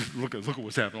 Which, look at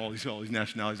what's happening. All these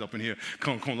nationalities up in here,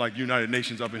 come like United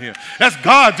Nations up in here. That's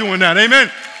God doing that,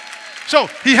 amen? So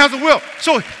he has a will.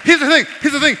 So here's the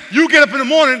thing. You get up in the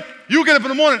morning,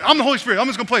 I'm the Holy Spirit. I'm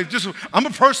just going to play. I'm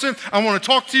a person. I want to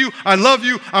talk to you. I love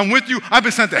you. I'm with you. I've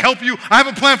been sent to help you. I have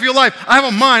a plan for your life. I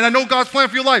have a mind. I know God's plan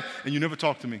for your life. And you never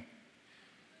talk to me.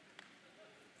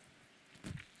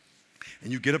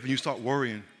 And you get up and you start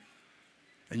worrying.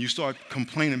 And you start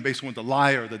complaining based on what the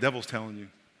liar, the devil's telling you.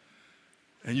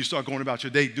 And you start going about your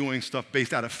day doing stuff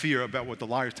based out of fear about what the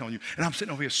liar's telling you. And I'm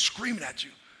sitting over here screaming at you.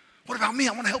 What about me?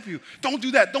 I want to help you. Don't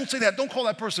do that. Don't say that. Don't call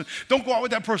that person. Don't go out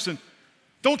with that person.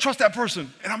 Don't trust that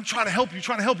person. And I'm trying to help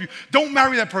you. Don't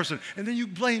marry that person. And then you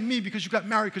blame me because you got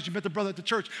married because you met the brother at the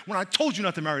church when I told you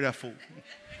not to marry that fool.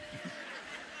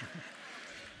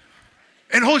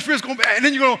 And the Holy Spirit's going, and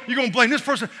then you're going to blame this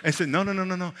person and say, no.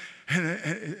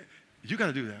 And you got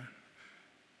to do that.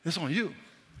 It's on you.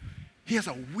 He has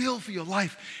a will for your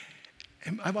life.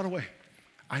 And by the way,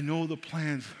 I know the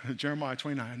plans, Jeremiah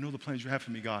 29, I know the plans you have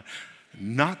for me, God,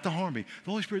 not to harm me.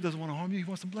 The Holy Spirit doesn't want to harm you. He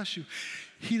wants to bless you.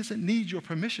 He doesn't need your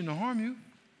permission to harm you.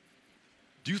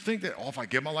 Do you think that, if I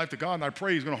give my life to God and I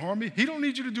pray, he's going to harm me? He don't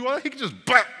need you to do all that. He can just,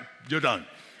 you're done.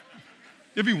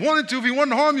 If he wanted to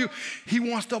harm you, he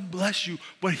wants to bless you,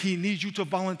 but he needs you to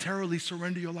voluntarily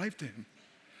surrender your life to him.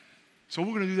 So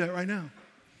we're going to do that right now.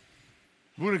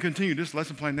 We're going to continue this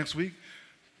lesson plan next week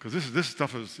because this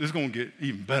stuff is going to get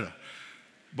even better.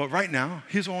 But right now,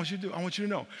 here's what I want you to do. I want you to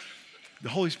know the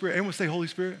Holy Spirit. Everyone say Holy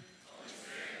Spirit. Holy Spirit.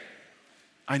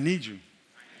 I need you.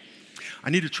 I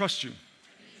need to trust you.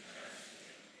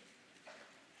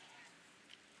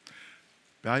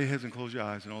 Bow your heads and close your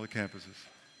eyes in all the campuses.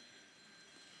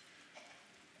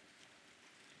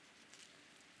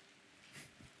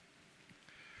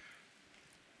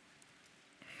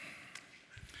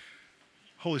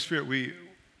 Holy Spirit,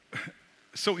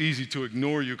 it's so easy to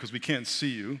ignore you because we can't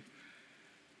see you.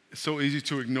 It's so easy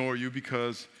to ignore you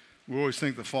because we always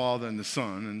think the Father and the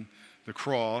Son and the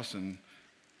cross and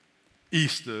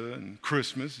Easter and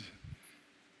Christmas.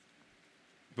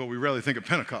 But we rarely think of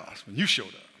Pentecost when you showed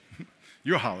up,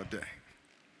 your holiday.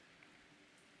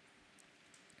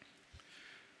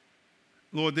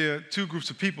 Lord, there are two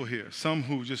groups of people here. Some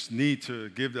who just need to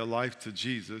give their life to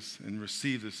Jesus and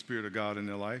receive the Spirit of God in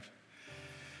their life.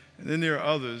 And then there are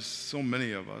others, so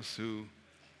many of us, who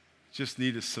just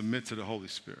need to submit to the Holy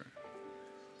Spirit.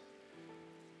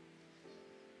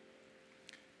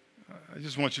 I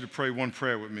just want you to pray one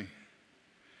prayer with me.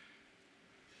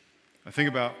 I think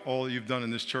about all that you've done in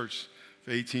this church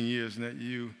for 18 years and that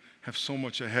you have so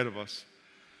much ahead of us.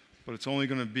 But it's only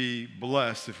going to be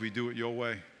blessed if we do it your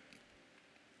way.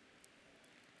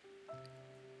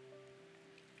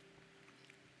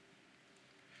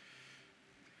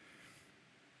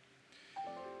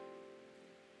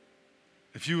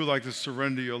 If you would like to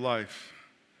surrender your life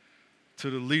to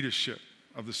the leadership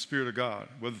of the Spirit of God,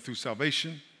 whether through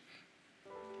salvation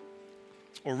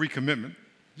or recommitment,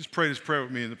 just pray this prayer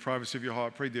with me in the privacy of your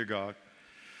heart. Pray, dear God,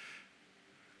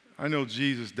 I know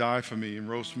Jesus died for me and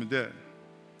rose from the dead,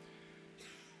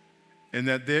 and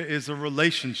that there is a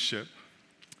relationship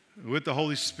with the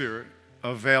Holy Spirit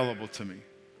available to me.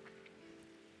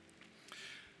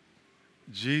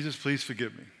 Jesus, please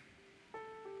forgive me.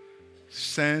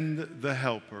 Send the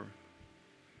helper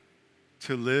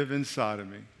to live inside of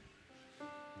me.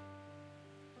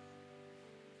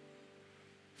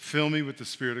 Fill me with the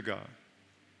Spirit of God.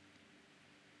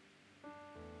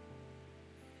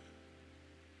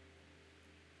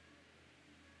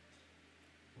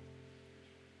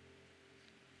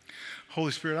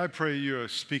 Holy Spirit, I pray you're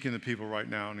speaking to people right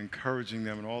now and encouraging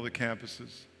them in all the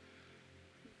campuses.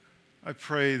 I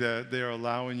pray that they are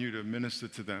allowing you to minister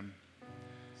to them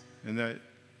and that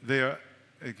they are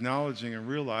acknowledging and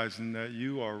realizing that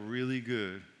you are really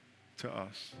good to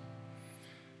us.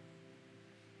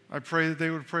 I pray that they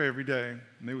would pray every day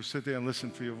and they would sit there and listen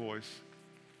for your voice.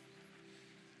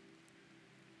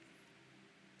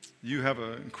 You have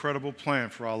an incredible plan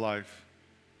for our life.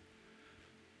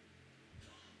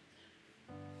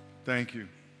 Thank you.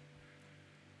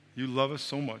 You love us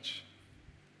so much.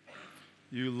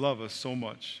 You love us so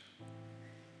much.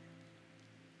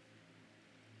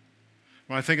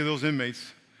 When I think of those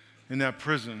inmates in that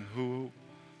prison who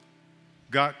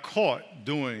got caught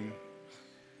doing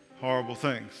horrible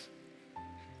things,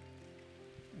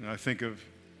 and I think of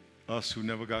us who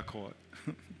never got caught.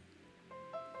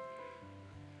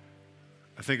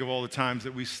 I think of all the times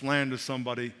that we slander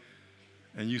somebody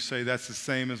and you say that's the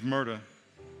same as murder.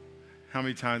 How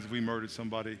many times have we murdered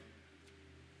somebody?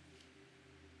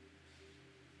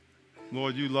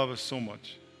 Lord, you love us so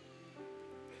much.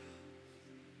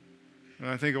 And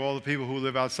I think of all the people who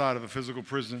live outside of a physical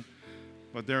prison,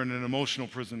 but they're in an emotional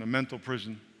prison, a mental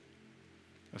prison,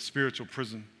 a spiritual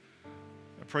prison.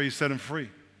 I pray you set them free.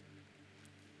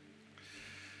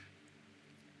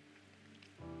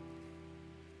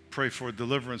 Pray for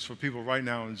deliverance for people right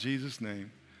now in Jesus'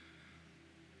 name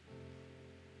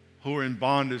who are in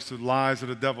bondage to the lies of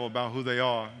the devil about who they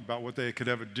are, about what they could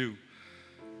ever do.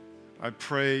 I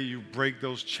pray you break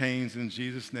those chains in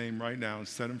Jesus' name right now and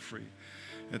set them free.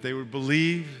 That they would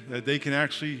believe that they can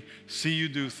actually see you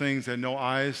do things that no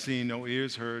eye has seen, no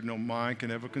ears heard, no mind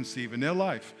can ever conceive in their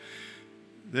life.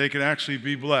 They can actually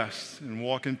be blessed and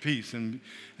walk in peace and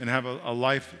have a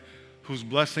life whose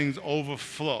blessings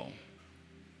overflow.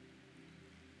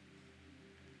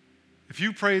 If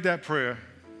you prayed that prayer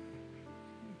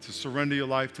to surrender your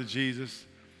life to Jesus,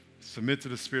 submit to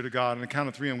the Spirit of God, on the count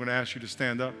of 3, I'm going to ask you to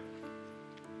stand up.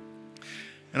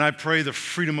 And I pray the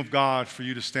freedom of God for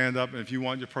you to stand up. And if you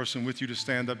want your person with you to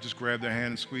stand up, just grab their hand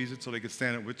and squeeze it so they can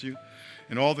stand up with you.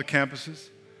 In all the campuses,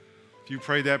 if you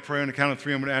prayed that prayer on the count of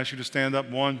 3, I'm going to ask you to stand up.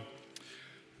 1,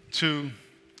 2,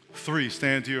 3.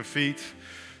 Stand to your feet.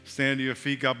 Stand to your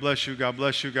feet. God bless you. God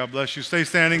bless you. God bless you. Stay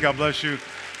standing. God bless you.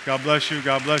 God bless you.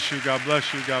 God bless you. God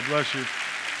bless you. God bless you.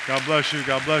 God bless you.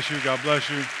 God bless you. God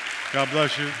bless you. God bless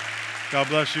you. God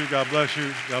bless you. God bless you.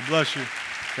 God bless you.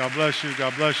 God bless you.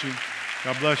 God bless you.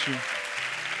 God bless you.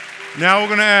 Now we're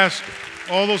going to ask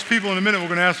all those people in a minute, we're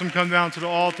going to ask them to come down to the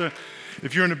altar.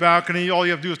 If you're in the balcony, all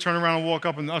you have to do is turn around and walk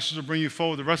up, and the ushers will bring you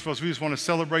forward. The rest of us, we just want to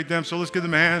celebrate them. So let's give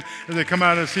them a hand as they come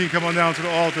out of the seat, come on down to the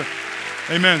altar.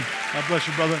 Amen. God bless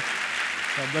you, brother.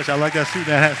 God bless you. I like that suit,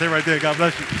 that hat. Stay right there. God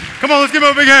bless you. Come on, let's give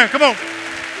him a big hand. Come on.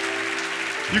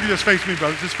 You can just face me,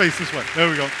 brother. Just face this way. There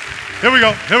we go. Here we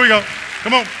go. Here we go.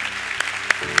 Come on.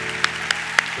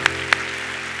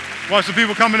 Watch the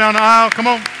people coming down the aisle. Come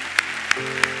on.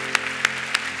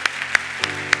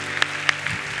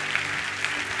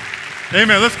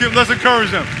 Amen. Let's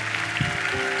encourage them.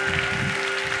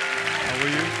 How are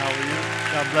you? How are you?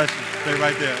 God bless you. Stay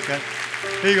right there, okay?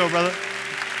 Here you go, brother.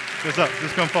 What's up?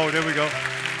 Just come forward. There we go.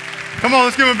 Come on,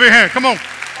 let's give him a big hand. Come on.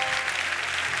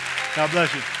 God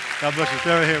bless you. God bless you.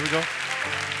 Stay right here. We go.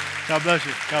 God bless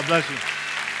you. God bless you.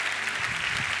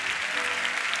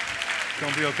 It's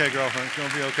going to be okay, girlfriend. It's going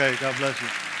to be okay. God bless you.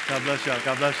 God bless y'all.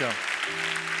 God bless y'all.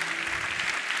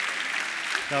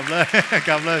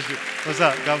 God bless you. What's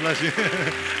up? God bless you.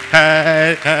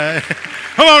 Hey, hey.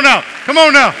 Come on now. Come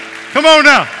on now. Come on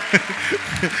now.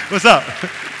 What's up?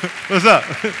 What's up?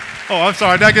 Oh, I'm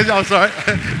sorry. I'm sorry.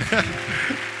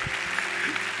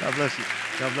 God bless you.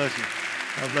 God bless you.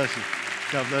 God bless you.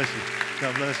 God bless you.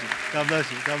 God bless you. God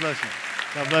bless you. God bless you.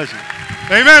 God bless you.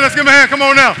 Amen. Let's give him a hand. Come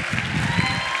on now.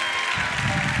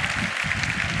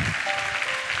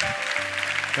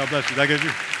 God bless you. Did I get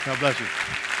you? God bless you.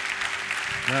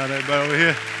 Now everybody over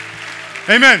here.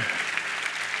 Amen.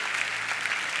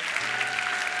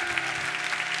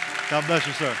 God bless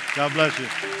you, sir. God bless you.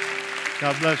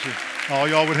 God bless you. Oh,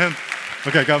 y'all with him?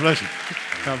 Okay, God bless you.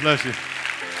 God bless you.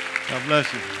 God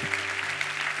bless you.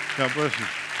 God bless you.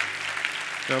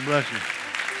 God bless you.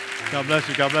 God bless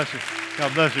you. God bless you.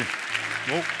 God bless you.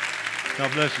 Whoa.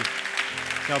 God bless you.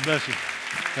 God bless you.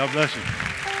 God bless you.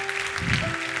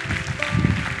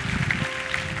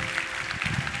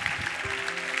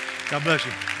 God bless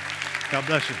you. God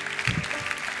bless you.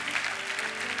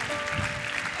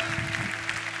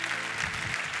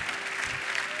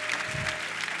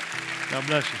 God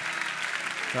bless you.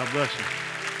 God bless you.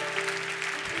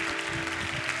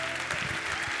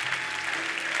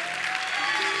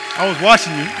 I was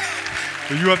watching you.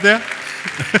 Were you up there?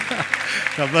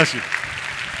 God bless you.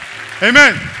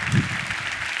 Amen.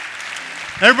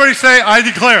 Everybody say, I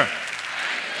declare.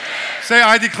 Say,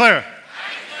 I declare.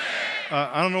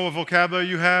 I don't know what vocabulary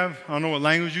you have. I don't know what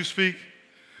language you speak.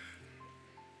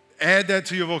 Add that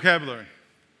to your vocabulary.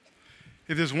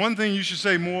 If there's one thing you should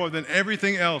say more than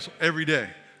everything else every day,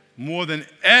 more than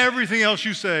everything else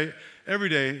you say every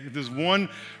day, if there's one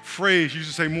phrase you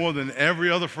should say more than every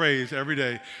other phrase every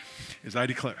day, is I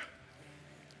declare.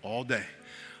 All day.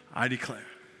 I declare.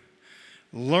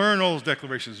 Learn those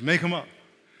declarations. Make them up.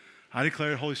 I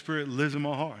declare the Holy Spirit lives in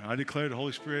my heart. I declare the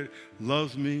Holy Spirit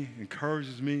loves me,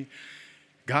 encourages me,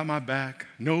 got my back,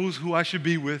 knows who I should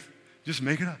be with. Just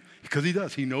make it up. Because he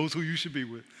does. He knows who you should be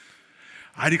with.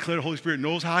 I declare the Holy Spirit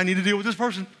knows how I need to deal with this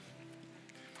person.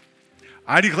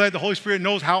 I declare the Holy Spirit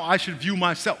knows how I should view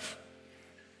myself.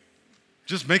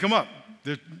 Just make them up,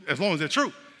 as long as they're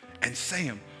true. And say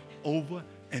them over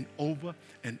and over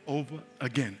and over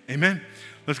again. Amen?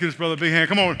 Let's give this brother a big hand.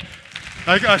 Come on.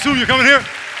 I assume you're coming here.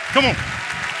 Come on.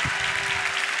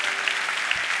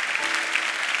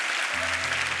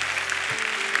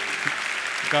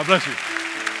 God bless you.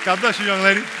 God bless you, young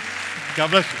lady.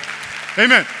 God bless you.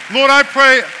 Amen. Lord, I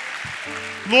pray,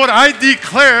 Lord, I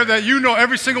declare that you know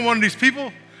every single one of these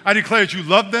people. I declare that you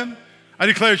love them. I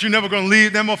declare that you're never going to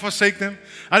leave them or forsake them.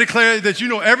 I declare that you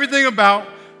know everything about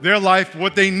their life,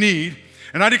 what they need.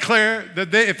 And I declare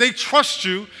that if they trust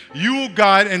you, you will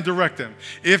guide and direct them.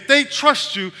 If they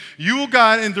trust you, you will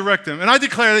guide and direct them. And I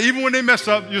declare that even when they mess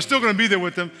up, you're still going to be there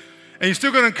with them. And you're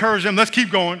still going to encourage them. Let's keep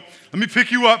going. Let me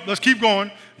pick you up. Let's keep going.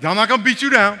 I'm not going to beat you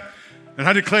down. And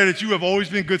I declare that you have always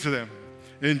been good to them.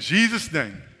 In Jesus'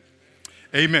 name,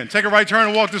 amen. Take a right turn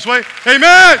and walk this way.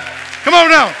 Amen. Come on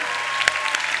now.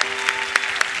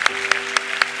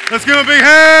 Let's give him a big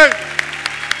hand.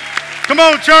 Come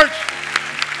on, church.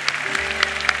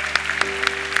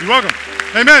 You're welcome.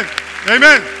 Amen.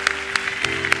 Amen.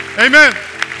 Amen.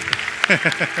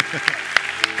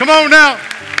 Come on now.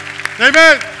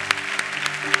 Amen.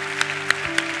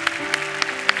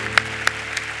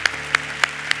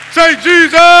 Say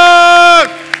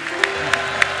Jesus.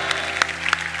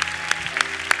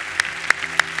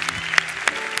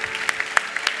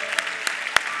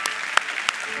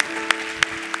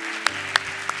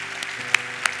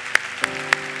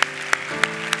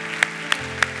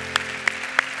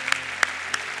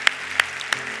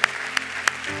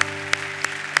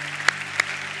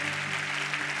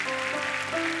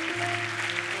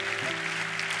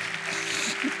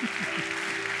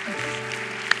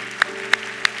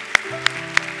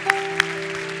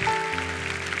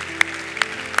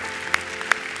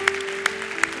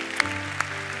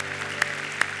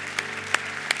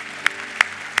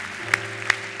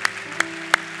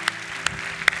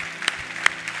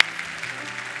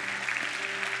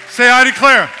 Say, I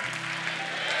declare.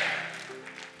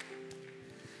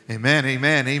 Amen,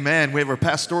 amen, amen. We have our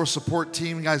pastoral support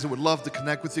team, guys, that would love to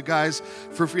connect with you guys.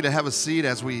 Feel free to have a seat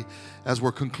as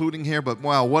we're concluding here. But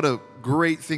wow, what a great thing.